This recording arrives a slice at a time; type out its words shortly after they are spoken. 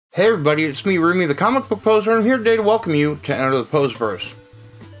Hey everybody, it's me, Rumi, the comic book poser, and I'm here today to welcome you to Enter the Poseverse.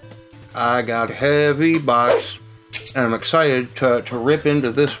 I got a heavy box, and I'm excited to rip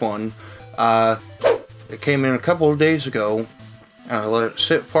into this one. It came in a couple of days ago, and I let it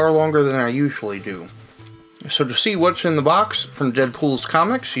sit far longer than I usually do. So to see what's in the box from Deadpoolz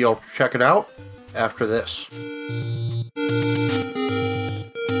Comics, you'll check it out after this.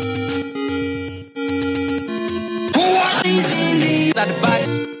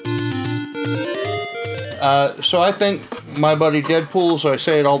 So I think my buddy Deadpoolz, I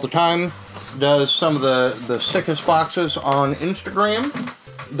say it all the time, does some of the sickest boxes on Instagram,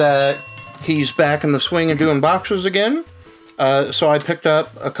 that he's back in the swing of doing boxes again. So I picked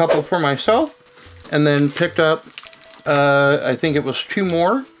up a couple for myself, and then picked up, I think it was 2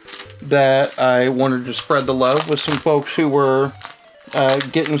 more that I wanted to spread the love with some folks who were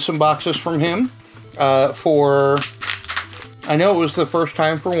getting some boxes from him I know it was the first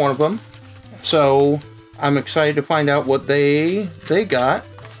time for one of them, so I'm excited to find out what they got.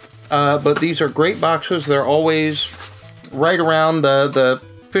 But these are great boxes. They're always right around the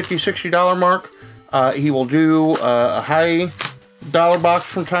 $50–$60 mark. He will do a high dollar box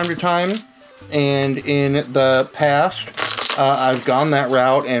from time to time, and in the past I've gone that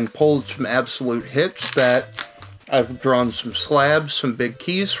route and pulled some absolute hits that I've drawn some slabs, some big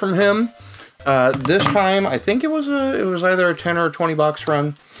keys from him. This time, I think it was either a 10 or a 20 box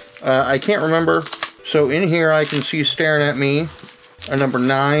run. I can't remember. So in here, I can see staring at me a number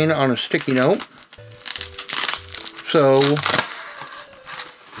 9 on a sticky note. So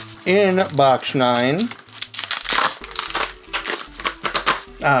in box 9,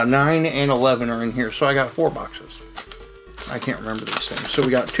 9 and 11 are in here. So I got 4 boxes. I can't remember these things. So we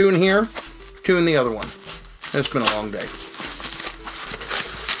got 2 in here, 2 in the other one. It's been a long day.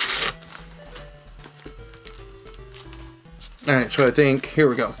 Alright, so I think, here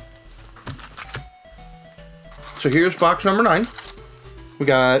we go. So here's box number 9. We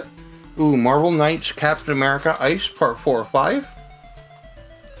got, Marvel Knights Captain America Ice, part 4 of 5.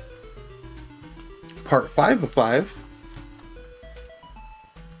 Part 5 of 5.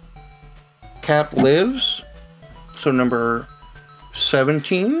 Cap Lives, so number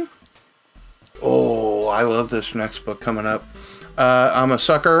 17. Oh, I love this next book coming up. I'm a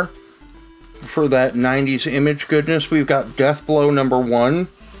sucker for that 90s image goodness. We've got Deathblow number 1,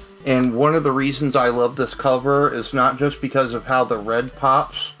 and one of the reasons I love this cover is not just because of how the red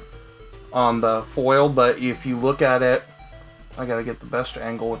pops on the foil, but if you look at it, I gotta get the best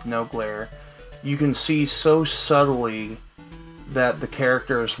angle with no glare, you can see so subtly that the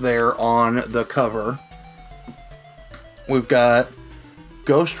character is there on the cover. We've got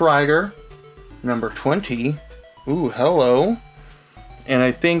Ghost Rider number 20. Ooh, hello. And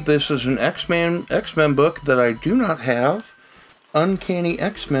I think this is an X-Men book that I do not have. Uncanny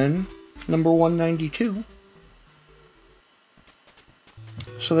X-Men number 192.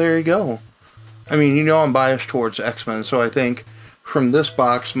 So there you go. I mean, you know I'm biased towards X-Men, so I think from this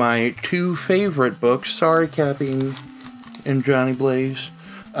box, my 2 favorite books, sorry Cappy and Johnny Blaze,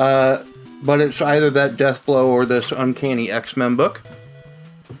 but it's either that Deathblow or this Uncanny X-Men book.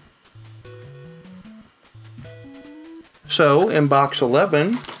 So, in box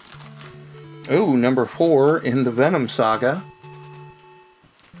 11, number 4 in the Venom saga.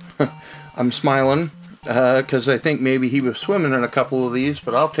 I'm smiling, because I think maybe he was swimming in a couple of these,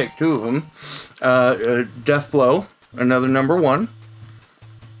 but I'll take 2 of them. Deathblow, another number 1.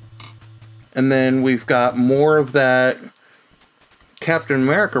 And then we've got more of that Captain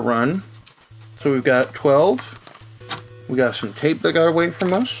America run. So we've got 12. We got some tape that got away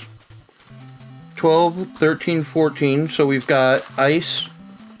from us. 12, 13, 14, so we've got Ice.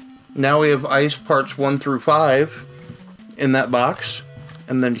 Now we have Ice parts 1 through 5 in that box.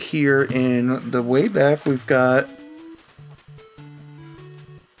 And then here in the way back, we've got...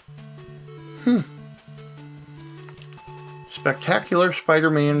 Spectacular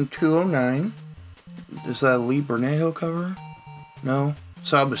Spider-Man 209. Is that a Lee Bermejo cover? No.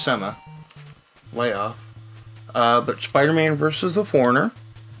 Sal Buscema. Way off. But Spider-Man versus the Foreigner.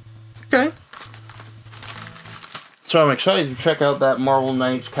 Okay. So I'm excited to check out that Marvel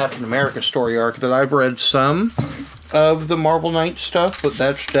Knights Captain America story arc that I've read some of the Marvel Knights stuff, but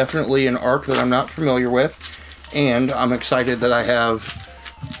that's definitely an arc that I'm not familiar with. And I'm excited that I have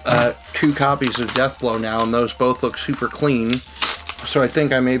 2 copies of Deathblow now, and those both look super clean. So I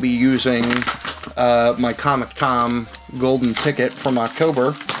think I may be using my Comic Tom golden ticket from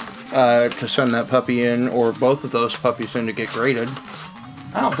October to send that puppy in, or both of those puppies in, to get graded.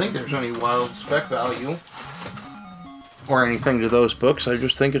 I don't think there's any wild spec value or anything to those books. I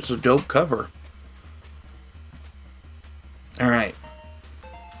just think it's a dope cover. Alright.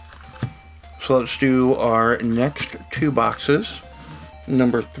 so let's do our next two boxes.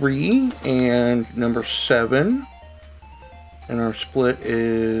 Number 3 and number 7. And our split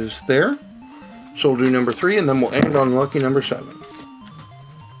is there. So we'll do number 3 and then we'll end on lucky number 7.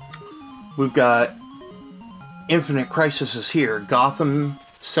 We've got Infinite Crisis is here. Gotham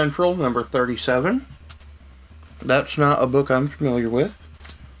Central, number 37. That's not a book I'm familiar with,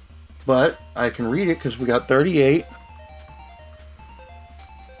 but I can read it because we got 38,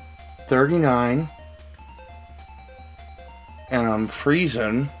 39, and I'm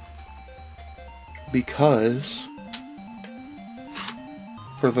freezing because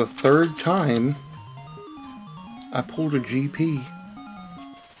for the 3rd time I pulled a GP.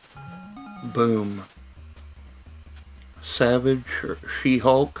 Boom. Savage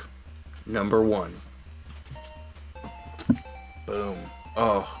She-Hulk, number 1. Boom.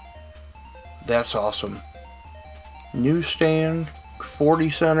 Oh, that's awesome. Newsstand,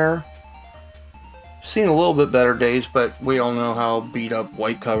 40 center. Seen a little bit better days, but we all know how beat up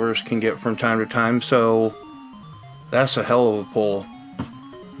white covers can get from time to time, so that's a hell of a pull.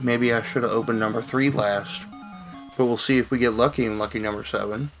 Maybe I should have opened number 3 last, but we'll see if we get lucky in lucky number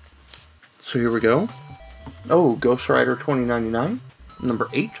 7. So here we go. Oh, Ghost Rider 2099, number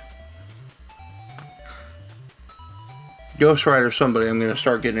 8. Ghost Rider, somebody I'm going to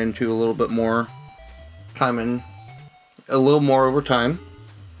start getting into a little bit more time in, a little more over time.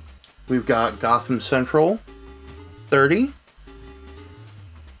 We've got Gotham Central, 30,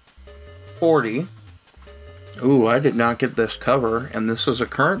 40. Ooh, I did not get this cover, and this is a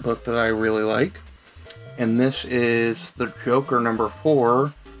current book that I really like. And this is the Joker number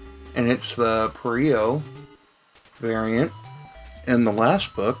 4, and it's the Burrito variant. And the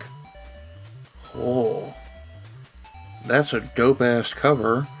last book, oh, that's a dope-ass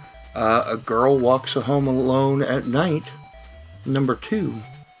cover. A Girl Walks Home Alone at Night, number 2.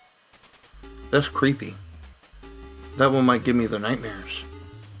 That's creepy. That one might give me the nightmares.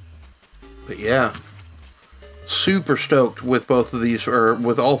 But yeah, super stoked with both of these, or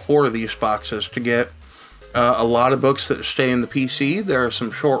with all 4 of these boxes, to get a lot of books that stay in the PC. There are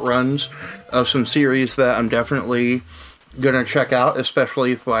some short runs of some series that I'm definitely gonna check out,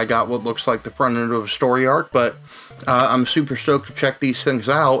 especially if I got what looks like the front end of a story arc. But I'm super stoked to check these things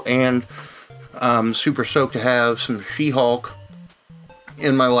out, and I'm super stoked to have some She-Hulk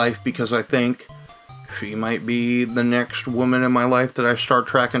in my life, because I think she might be the next woman in my life that I start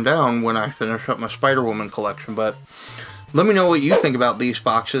tracking down when I finish up my Spider-Woman collection. But let me know what you think about these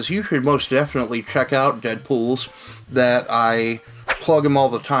boxes. You should most definitely check out Deadpoolz, that I plug him all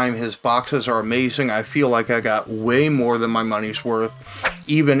the time. His boxes are amazing. I feel like I got way more than my money's worth,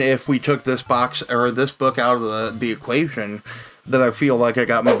 even if we took this box or this book out of the equation. That I feel like I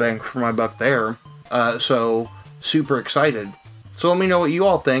got my bang for my buck there. So super excited. So let me know what you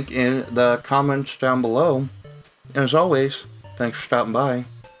all think in the comments down below. And as always, thanks for stopping by.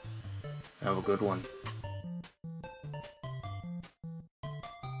 Have a good one.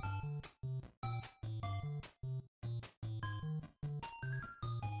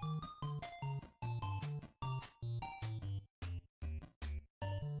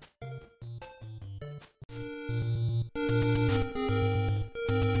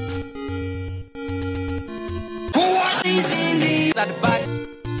 Inside the box.